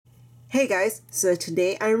Hey guys, so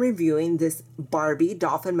today I'm reviewing this Barbie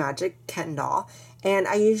Dolphin Magic Ken doll, and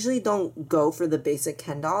I usually don't go for the basic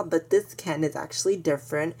Ken doll, but this Ken is actually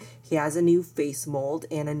different. He has a new face mold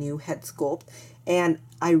and a new head sculpt, and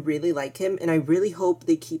I really like him, and I really hope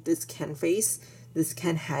they keep this Ken face, this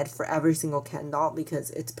Ken head for every single Ken doll because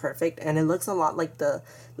it's perfect, and it looks a lot like the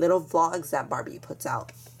little vlogs that Barbie puts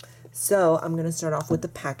out. So I'm going to start off with the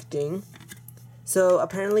packaging. So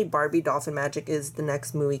apparently Barbie Dolphin Magic is the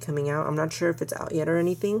next movie coming out. I'm not sure if it's out yet or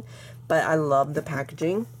anything, but I love the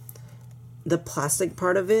packaging. The plastic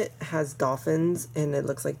part of it has dolphins and it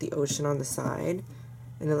looks like the ocean on the side.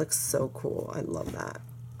 And it looks so cool. I love that.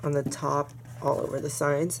 On the top, all over the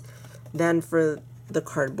sides. Then for the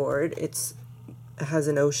cardboard, it has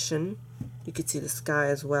an ocean. You could see the sky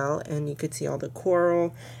as well, and you could see all the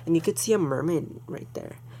coral, and you could see a mermaid right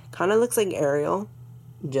there. Kind of looks like Ariel.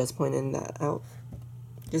 Just pointing that out.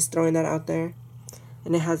 Just throwing that out there.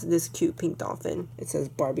 And it has this cute pink dolphin. It says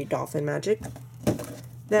Barbie Dolphin Magic.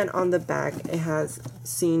 Then on the back, it has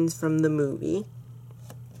scenes from the movie.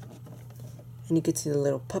 And you could see the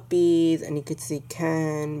little puppies. And you could see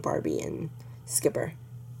Ken, Barbie, and Skipper.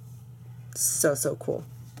 So cool.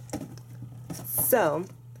 So,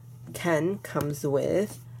 Ken comes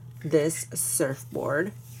with this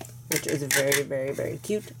surfboard, which is very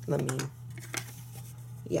cute.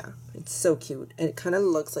 Yeah, it's so cute. And it kind of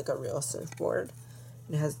looks like a real surfboard.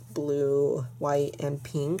 It has blue, white, and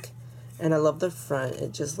pink. And I love the front.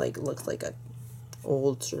 It just looks like a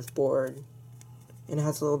old surfboard. And it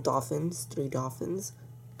has little dolphins, 3 dolphins.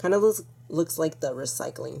 Kind of looks like the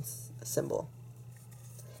recycling symbol.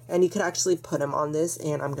 And you could actually put him on this,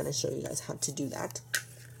 and I'm going to show you guys how to do that.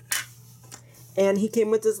 And he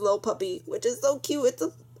came with this little puppy, which is so cute.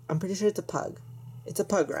 I'm pretty sure it's a pug. It's a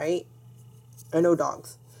pug, right? I know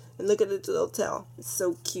dogs. And look at its little tail. It's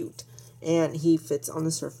so cute. And he fits on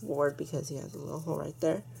the surfboard because he has a little hole right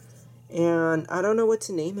there. And I don't know what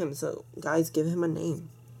to name him, so guys, give him a name.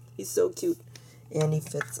 He's so cute. And he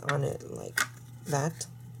fits on it like that.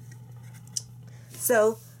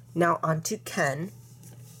 So, now on to Ken.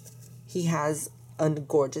 He has a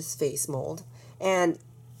gorgeous face mold. And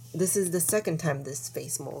this is the second time this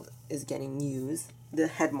face mold is getting used. The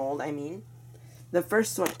head mold, I mean. The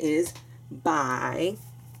first one is by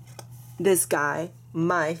this guy,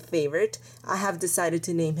 my favorite. I have decided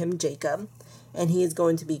to name him Jacob, and he is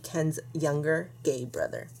going to be Ken's younger gay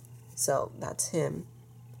brother. So that's him.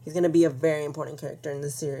 He's going to be a very important character in the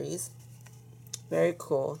series. Very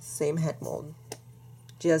cool. Same head mold.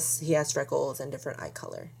 Just he has freckles and different eye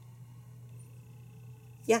color.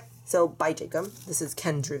 Yeah, so bye Jacob. This is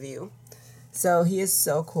Ken's review. So he is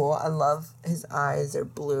so cool. I love his eyes. They're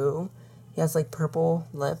blue. He has purple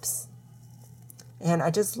lips. And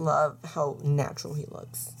I just love how natural he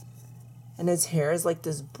looks. And his hair is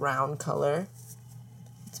this brown color.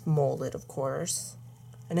 It's molded, of course.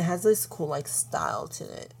 And it has this cool style to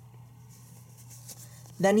it.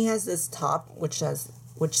 Then he has this top which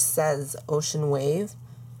says Ocean Wave.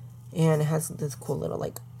 And it has this cool little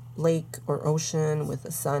lake or ocean with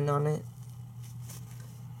a sun on it.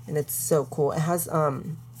 And it's so cool. It has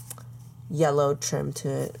yellow trim to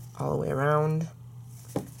it all the way around.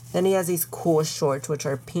 Then he has these cool shorts, which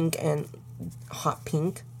are pink and hot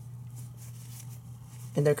pink.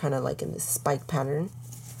 And they're kind of in this spike pattern.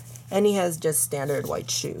 And he has just standard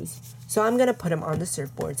white shoes. So I'm going to put him on the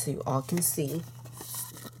surfboard so you all can see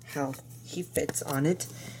how he fits on it.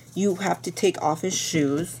 You have to take off his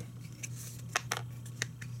shoes.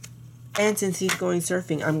 And since he's going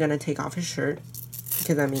surfing, I'm going to take off his shirt.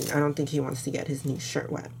 Because, I don't think he wants to get his new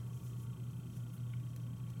shirt wet.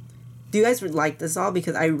 Do you guys like this doll?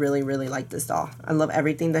 Because I really like this doll. I love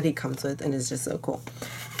everything that he comes with, and it's just so cool.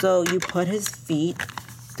 So you put his feet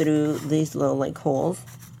through these little holes,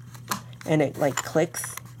 and it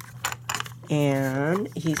clicks, and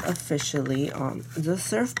he's officially on the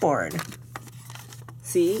surfboard.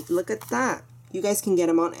 See, look at that. You guys can get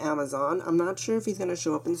him on Amazon. I'm not sure if he's gonna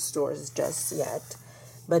show up in stores just yet,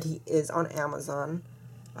 but he is on Amazon.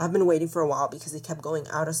 I've been waiting for a while because he kept going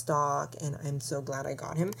out of stock, and I'm so glad I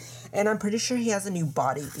got him. And I'm pretty sure he has a new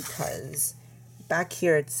body because back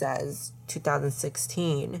here it says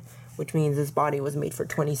 2016, which means this body was made for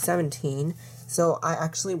 2017. So I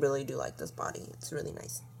actually really do like this body. It's really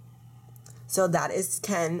nice. So that is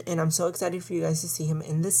Ken, and I'm so excited for you guys to see him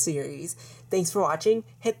in this series. Thanks for watching.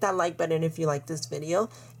 Hit that like button if you like this video,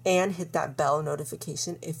 and hit that bell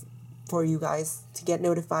notification for you guys to get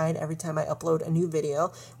notified every time I upload a new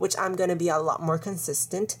video, which I'm going to be a lot more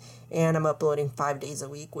consistent, and I'm uploading 5 days a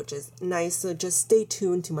week, which is nice, so just stay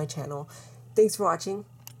tuned to my channel. Thanks for watching.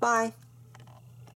 Bye!